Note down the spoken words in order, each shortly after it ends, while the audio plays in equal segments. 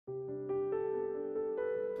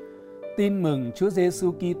Tin mừng Chúa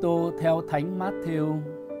Giêsu Kitô theo Thánh Mát-thêu.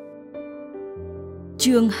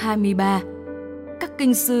 Chương 23. Các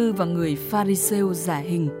kinh sư và người Pha-ri-sêu giả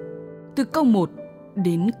hình. Từ câu 1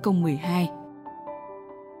 đến câu 12.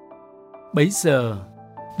 Bấy giờ,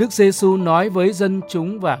 Đức Giêsu nói với dân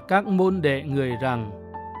chúng và các môn đệ người rằng: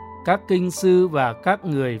 các kinh sư và các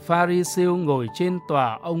người Pha-ri-sêu ngồi trên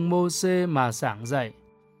tòa ông Mô-sê mà giảng dạy.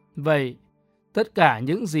 Vậy, tất cả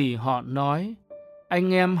những gì họ nói,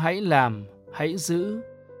 anh em hãy làm, hãy giữ.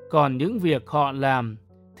 Còn những việc họ làm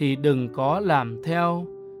thì đừng có làm theo,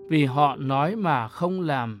 vì họ nói mà không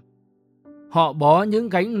làm. Họ bó những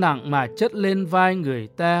gánh nặng mà chất lên vai người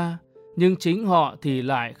ta, nhưng chính họ thì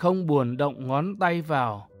lại không buồn động ngón tay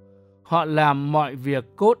vào. Họ làm mọi việc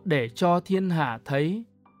cốt để cho thiên hạ thấy.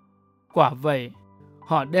 Quả vậy,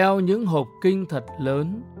 họ đeo những hộp kinh thật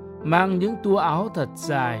lớn, mang những tua áo thật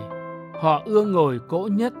dài. Họ ưa ngồi cỗ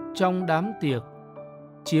nhất trong đám tiệc,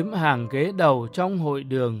 chiếm hàng ghế đầu trong hội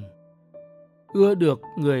đường, ưa được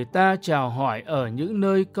người ta chào hỏi ở những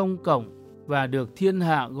nơi công cộng và được thiên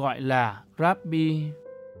hạ gọi là Rabbi.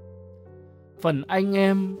 Phần anh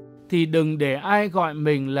em thì đừng để ai gọi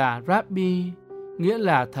mình là Rabbi, nghĩa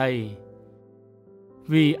là thầy,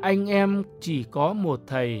 vì anh em chỉ có một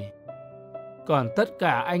thầy, còn tất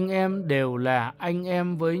cả anh em đều là anh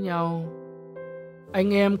em với nhau.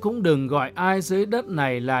 Anh em cũng đừng gọi ai dưới đất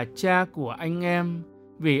này là cha của anh em,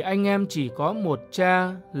 vì anh em chỉ có một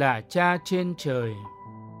cha là cha trên trời.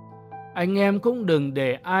 Anh em cũng đừng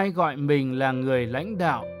để ai gọi mình là người lãnh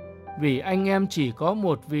đạo, vì anh em chỉ có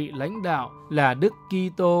một vị lãnh đạo là Đức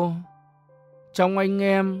Kitô. Trong anh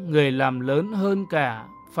em, người làm lớn hơn cả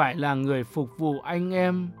phải là người phục vụ anh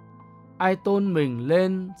em. Ai tôn mình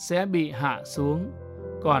lên sẽ bị hạ xuống,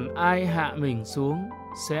 còn ai hạ mình xuống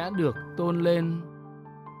sẽ được tôn lên.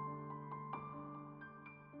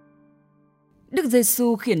 Đức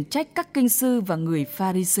Giêsu khiển trách các kinh sư và người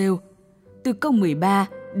Pha-ri-sêu. Từ câu 13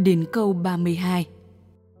 đến câu 32.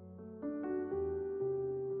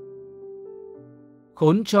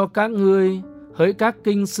 Khốn cho các ngươi, hỡi các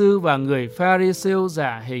kinh sư và người Pha-ri-sêu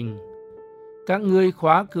giả hình! Các ngươi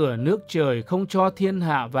khóa cửa nước trời không cho thiên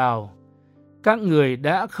hạ vào. Các người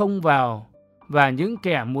đã không vào, và những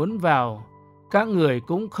kẻ muốn vào, các người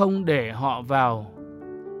cũng không để họ vào.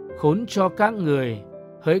 Khốn cho các người,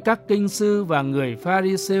 hỡi các kinh sư và người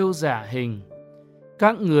Pha-ri-sêu giả hình!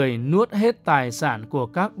 Các người nuốt hết tài sản của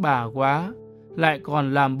các bà góa, lại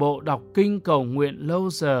còn làm bộ đọc kinh cầu nguyện lâu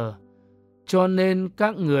giờ, cho nên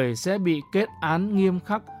các người sẽ bị kết án nghiêm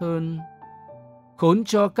khắc hơn. Khốn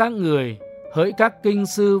cho các người, hỡi các kinh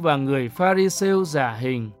sư và người Pha-ri-sêu giả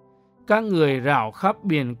hình! Các người rảo khắp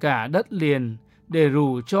biển cả đất liền để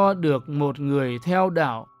rủ cho được một người theo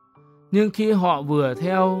đạo. Nhưng khi họ vừa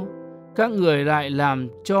theo, các người lại làm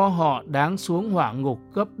cho họ đáng xuống hỏa ngục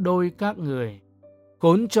gấp đôi các người.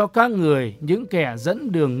 Khốn cho các người, những kẻ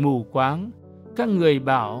dẫn đường mù quáng! Các người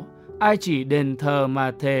bảo, ai chỉ đền thờ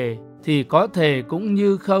mà thề, thì có thề cũng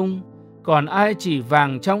như không. Còn ai chỉ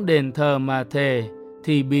vàng trong đền thờ mà thề,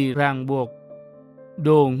 thì bị ràng buộc.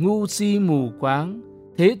 Đồ ngu si mù quáng!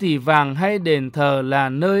 Thế thì vàng hay đền thờ là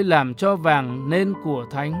nơi làm cho vàng nên của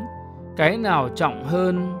thánh, cái nào trọng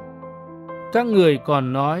hơn? Các người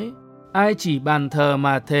còn nói, ai chỉ bàn thờ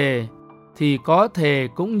mà thề, thì có thề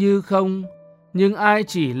cũng như không. Nhưng ai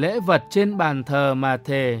chỉ lễ vật trên bàn thờ mà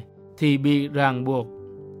thề, thì bị ràng buộc.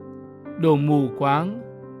 Đồ mù quáng!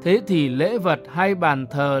 Thế thì lễ vật hay bàn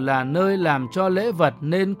thờ là nơi làm cho lễ vật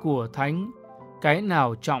nên của thánh, cái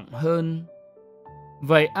nào trọng hơn?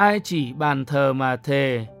 Vậy ai chỉ bàn thờ mà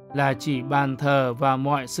thề là chỉ bàn thờ và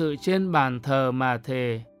mọi sự trên bàn thờ mà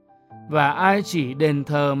thề. Và ai chỉ đền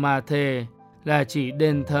thờ mà thề là chỉ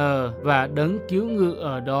đền thờ và đấng cứu ngự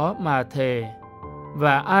ở đó mà thề.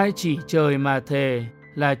 Và ai chỉ trời mà thề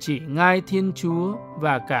là chỉ ngai Thiên Chúa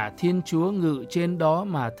và cả Thiên Chúa ngự trên đó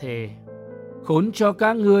mà thề. Khốn cho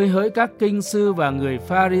các ngươi, hỡi các kinh sư và người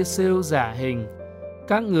Pha-ri-sêu giả hình!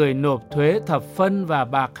 Các người nộp thuế thập phân và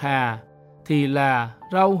bạc hà, thì là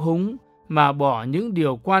rau húng, mà bỏ những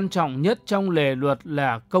điều quan trọng nhất trong lề luật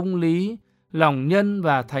là công lý, lòng nhân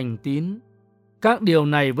và thành tín. Các điều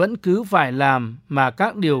này vẫn cứ phải làm, mà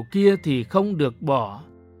các điều kia thì không được bỏ.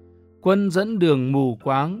 Quân dẫn đường mù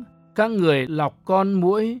quáng! Các người lọc con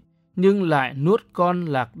muỗi, nhưng lại nuốt con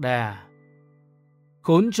lạc đà.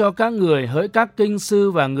 Khốn cho các người, hỡi các kinh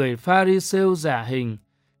sư và người Pha-ri-sêu giả hình!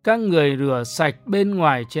 Các người rửa sạch bên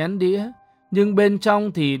ngoài chén đĩa, nhưng bên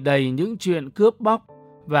trong thì đầy những chuyện cướp bóc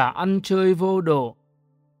và ăn chơi vô độ.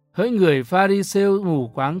 Hỡi người Pha-ri-sêu mù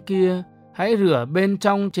quáng kia, hãy rửa bên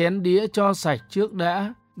trong chén đĩa cho sạch trước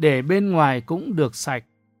đã, để bên ngoài cũng được sạch.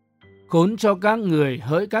 Khốn cho các người,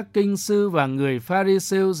 hỡi các kinh sư và người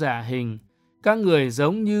Pha-ri-siêu giả hình, các người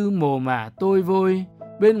giống như mồ mả tôi vôi,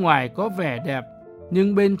 bên ngoài có vẻ đẹp,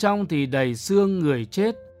 nhưng bên trong thì đầy xương người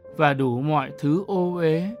chết và đủ mọi thứ ô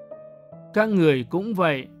uế. Các người cũng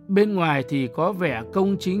vậy, bên ngoài thì có vẻ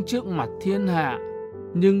công chính trước mặt thiên hạ,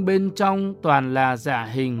 nhưng bên trong toàn là giả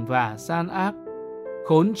hình và gian ác.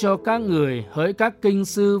 Khốn cho các người, hỡi các kinh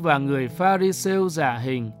sư và người Pha-ri-siêu giả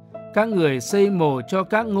hình, các người xây mồ cho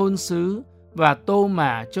các ngôn sứ và tô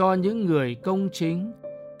mả cho những người công chính.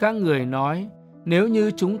 Các người nói, nếu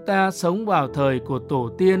như chúng ta sống vào thời của tổ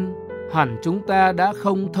tiên, hẳn chúng ta đã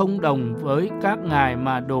không thông đồng với các ngài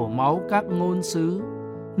mà đổ máu các ngôn sứ.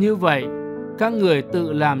 Như vậy, các người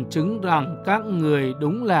tự làm chứng rằng các người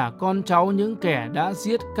đúng là con cháu những kẻ đã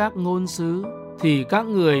giết các ngôn sứ, thì các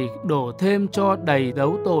người đổ thêm cho đầy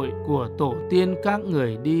dấu tội của tổ tiên các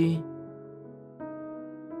người đi.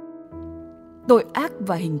 Tội ác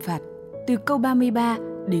và hình phạt, từ câu 33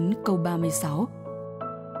 đến câu 36.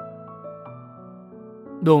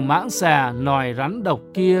 Đồ mãng xà, nòi rắn độc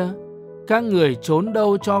kia, các người trốn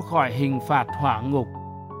đâu cho khỏi hình phạt hỏa ngục.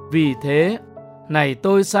 Vì thế, này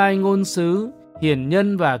tôi sai ngôn sứ, hiền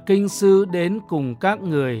nhân và kinh sư đến cùng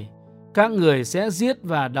các người sẽ giết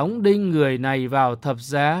và đóng đinh người này vào thập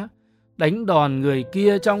giá, đánh đòn người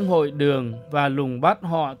kia trong hội đường và lùng bắt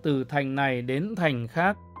họ từ thành này đến thành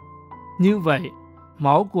khác. Như vậy,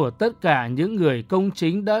 máu của tất cả những người công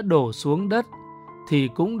chính đã đổ xuống đất, thì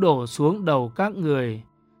cũng đổ xuống đầu các người,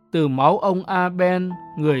 từ máu ông A-ben,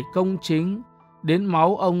 người công chính, đến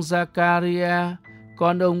máu ông Zakaria,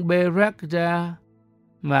 con ông Berekja,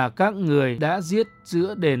 mà các người đã giết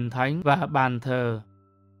giữa đền thánh và bàn thờ.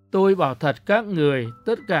 Tôi bảo thật các người,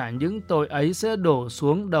 tất cả những tội ấy sẽ đổ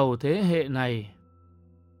xuống đầu thế hệ này.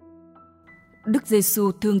 Đức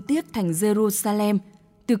Giêsu thương tiếc thành Jerusalem,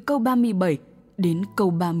 từ câu 37 đến câu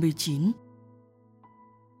 39.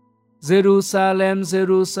 Jerusalem,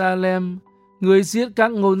 Jerusalem, ngươi giết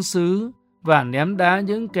các ngôn sứ và ném đá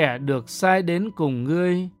những kẻ được sai đến cùng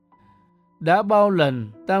ngươi. Đã bao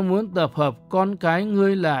lần ta muốn tập hợp con cái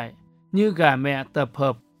ngươi lại, như gà mẹ tập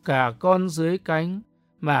hợp cả con dưới cánh,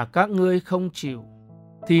 mà các ngươi không chịu.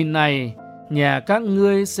 Thì này, nhà các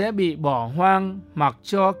ngươi sẽ bị bỏ hoang, mặc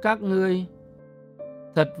cho các ngươi.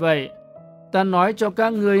 Thật vậy, ta nói cho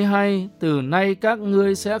các ngươi hay, từ nay các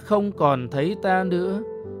ngươi sẽ không còn thấy ta nữa,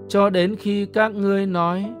 cho đến khi các ngươi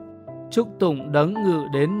nói, chúc tụng đấng ngự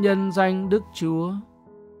đến nhân danh Đức Chúa.